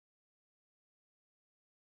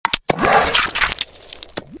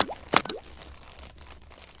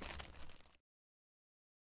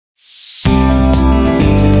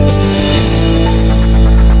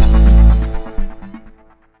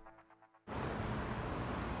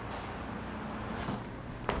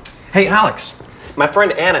Hey, Alex. My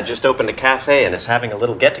friend Anna just opened a cafe and is having a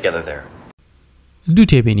little get-together there. دوو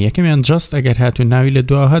تێبینی یەکەمیان جەست ئەگەر هاتو ناوی لە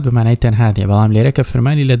دوای هات بە مانای تەنها دێ بەڵام لێرە کە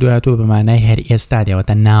فەرمانی لە دوای هاتووە بە مانای هەر ئێستا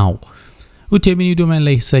دێوەتە ناو و تێبینی دوومان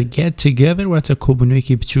لە سەر get together واتە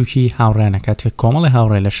کۆبوونەوەیەکی بچووکی هاوڕێنە کاتێک کۆمەڵی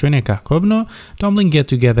هاوڕێ لە شوێنێکە کۆبنەوە تۆمڵین get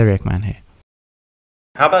together یەکمان هەیە.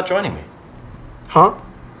 How about joining me? Huh?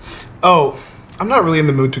 Oh, I'm not really in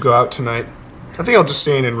the mood to go out tonight. I think I'll just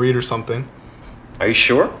stay in and read or something. Are you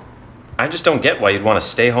sure? I just don't get why you'd want to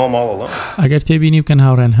stay home all alone. ئەگەر تێبینی بکەن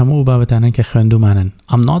هاوڕێن هەموو بابەتانە کە خوێندومانن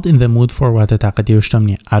I'm not in the mood for واتە تاقەتی وشتم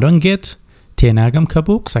نییە I don't get تێناگەم کە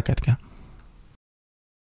بۆ قسەکەت کە.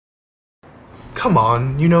 Come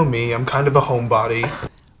on, you know me, I'm kind of a homebody.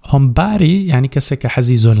 Homebody یعنی کەسێک کە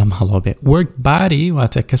حەزی زۆر لە ماڵەوە بێ. Workbody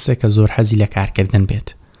واتە کەسێک کە زۆر حەزی لە کارکردن بێت.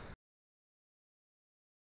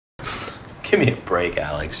 Give me a break,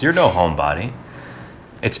 Alex. You're no homebody.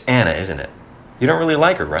 It's Anna, isn't it? You don't really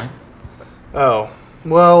like her, right? Oh,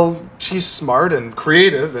 well, she's smart and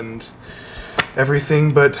creative and everything,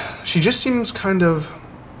 but she just seems kind of,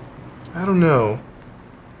 I don't know,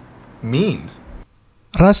 mean.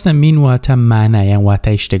 ڕاستە مین واتە مانایان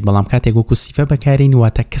واتای شتێک بەڵام کاتێک وەکو سیفە بەکارێنی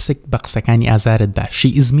واتە کەسێک بە قسەکانی ئازارت بە she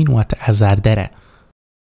is mean واتە ئازاردەرە.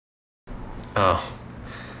 Oh,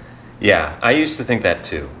 yeah, I used to think that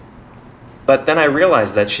too. But then I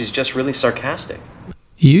realized that she's just really sarcastic.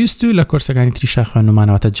 used to لە کۆرسەکانی تریشا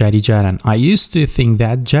خوێندومانەوەتە جاری جاران I used to think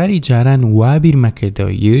that جاری جاران وابیر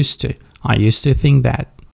مەکردەوە I used to think that.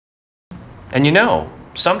 And you know,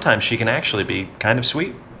 sometimes she can actually be kind of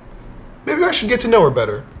sweet. Maybe I should get to know her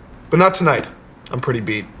better, but not tonight. I'm pretty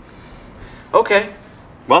beat. Okay,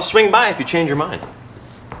 well swing by if you change your mind.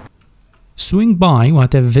 swing by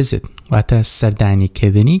واتە visit واتە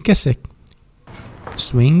سەردانیکردنی کەسێک.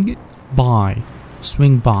 swing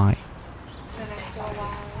by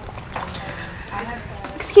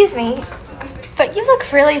Excuse me, but you look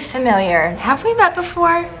really familiar. Have we met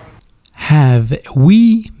before? Have we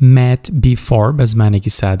met before بە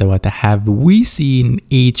زمانێکی سادەوەتە have we seen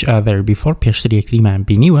each other before پێشتر یەکتریمان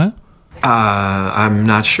بینیوە؟ I'm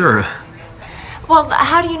not sure. Well,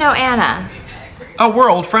 how do you know Anna? Oh,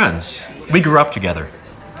 we're old friends. We grew up together.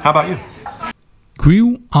 How about you? grew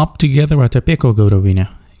up together واتە پێکەوە گەورە بووینە.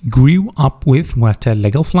 grew up with واتە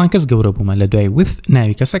لەگەڵ فلان کەس گەورە بوومە لە دوای with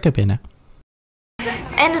ناوی کەسەکە پێنە.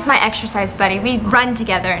 Anna's my exercise buddy. We run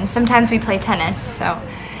together and sometimes we play tennis, so...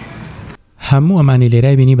 هەموو ئەمانی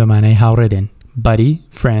لێرای بینی بە مانای هاوڕێدێن. buddy,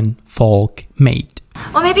 friend, folk, mate.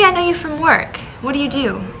 Well, maybe I know you from work. What do you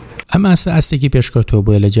do? ئەمە ئەستا ئەستێکی پێشکەوتووە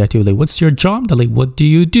بۆیە لە جیاتی وڵێ what's your job دەڵێ what do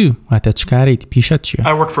you do واتە چ کارێت پیشەت چییە؟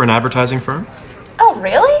 I work for an advertising firm. Oh,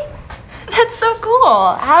 really? That's so cool.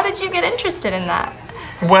 How did you get interested in that?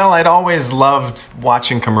 Well, I'd always loved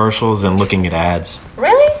watching commercials and looking at ads.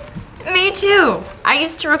 Really? Me too. I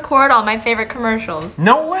used to record all my favorite commercials.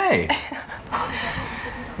 No way!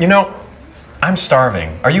 You know, I'm starving.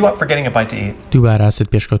 Are you up for getting a bite to eat? دووبارە ئاست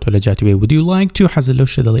پێشکەوتووە لە جیاتی وێ would you like to حەزت لەو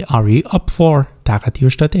شتە دەڵێ are you up for تاقەتی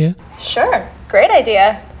وشتت هەیە؟ Sure. Great idea.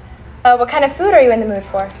 What kind of food are you in the mood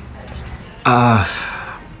for?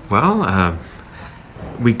 Well,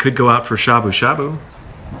 we could go out for shabu shabu.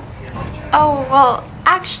 Oh, well,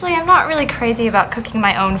 actually, I'm not really crazy about cooking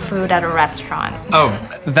my own food at a restaurant. Oh,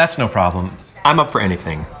 that's no problem. I'm up for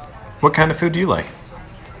anything. What kind of food do you like?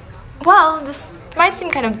 Well, this might seem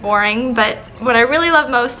kind of boring, but what I really love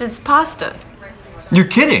most is pasta.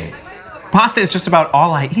 You're kidding! Pasta is just about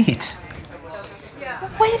all I eat.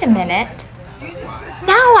 Wait a minute.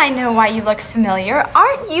 Now I know why you look familiar.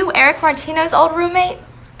 Aren't you Eric Martino's old roommate?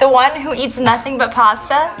 The one who eats nothing but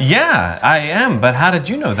pasta? Yeah, I am, but how did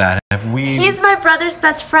you know that? Have we... He's my brother's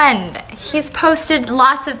best friend. He's posted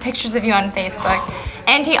lots of pictures of you on Facebook,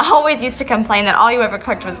 and he always used to complain that all you ever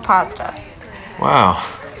cooked was pasta. Wow.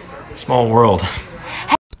 Small world.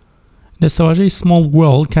 دەستەواژەی small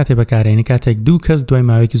world کاتێ بەکارێنی کاتێک دوو کەس دوای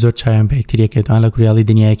ماوەیەکی زۆر چاویان بە یەکتریەکەوێتوان لە کوریاڵی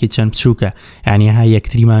دنیایەکی چەند بچووکە یعنی ها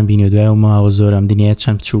یەکتریمان بینی و دوای و ماوە زۆرم دنیای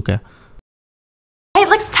چەند بچووکە. Hey,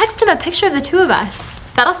 let's text him a picture of the two of us.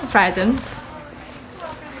 That'll surprise him.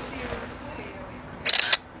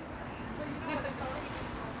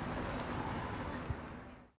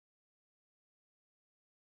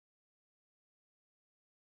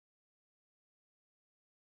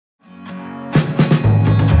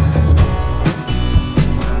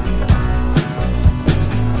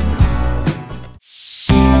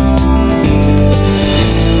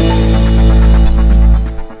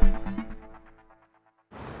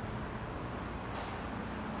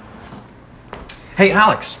 Hey,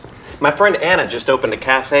 Alex. My friend Anna just opened a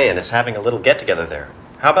cafe and is having a little get-together there.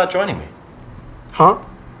 How about joining me? Huh?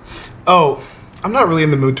 Oh, I'm not really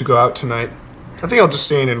in the mood to go out tonight. I think I'll just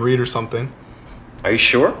stay in and read or something. Are you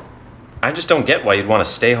sure? I just don't get why you'd want to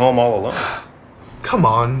stay home all alone. Come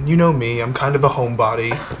on, you know me. I'm kind of a homebody.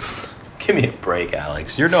 Give me a break,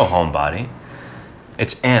 Alex. You're no homebody.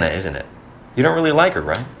 It's Anna, isn't it? You don't really like her,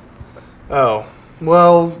 right? Oh,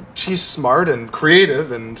 well, she's smart and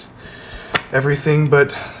creative and everything,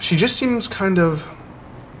 but she just seems kind of,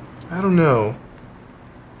 I don't know,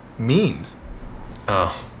 mean.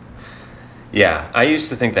 Oh. Yeah, I used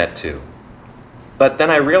to think that too. But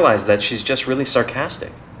then I realized that she's just really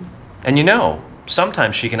sarcastic. And you know,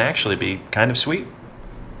 sometimes she can actually be kind of sweet.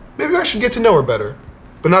 Maybe I should get to know her better.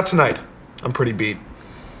 But not tonight. I'm pretty beat.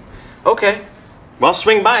 Okay. Well,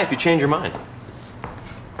 swing by if you change your mind.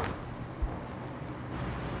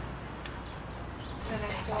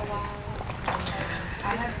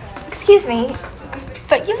 Excuse me,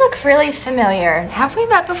 but you look really familiar. Have we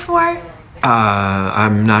met before?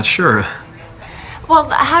 I'm not sure. Well,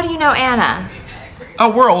 how do you know Anna? Oh,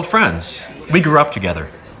 we're old friends. We grew up together.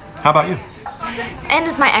 How about you?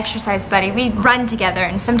 Anna's my exercise buddy. We run together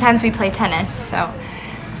and sometimes we play tennis, so...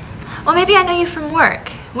 Well, maybe I know you from work.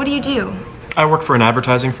 What do you do? I work for an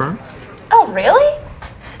advertising firm. Oh, really?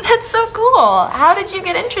 That's so cool. How did you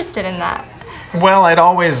get interested in that? Well, I'd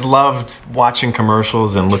always loved watching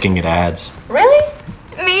commercials and looking at ads. Really?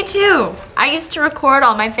 Me too. I used to record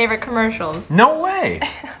all my favorite commercials. No way!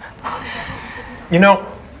 You know,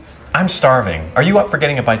 I'm starving. Are you up for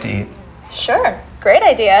getting a bite to eat? Sure. Great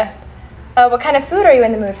idea. What kind of food are you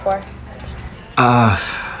in the mood for?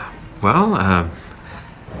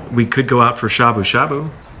 We could go out for shabu shabu.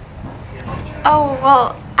 Oh,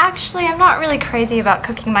 well, actually, I'm not really crazy about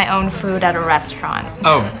cooking my own food at a restaurant.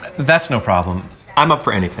 Oh, that's no problem. I'm up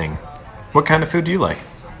for anything. What kind of food do you like?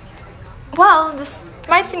 Well, this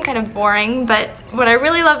might seem kind of boring, but what I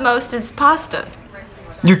really love most is pasta.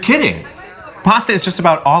 You're kidding! Pasta is just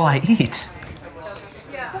about all I eat.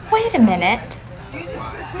 Wait a minute.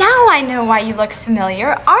 Now I know why you look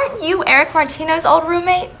familiar. Aren't you Eric Martino's old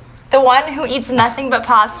roommate? The one who eats nothing but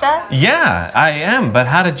pasta? Yeah, I am, but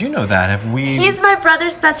how did you know that? Have we... He's my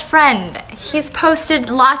brother's best friend. He's posted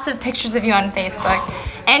lots of pictures of you on Facebook,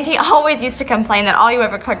 and he always used to complain that all you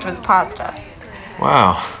ever cooked was pasta.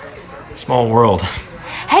 Wow. Small world.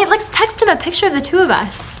 Hey, let's text him a picture of the two of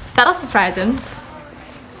us. That'll surprise him.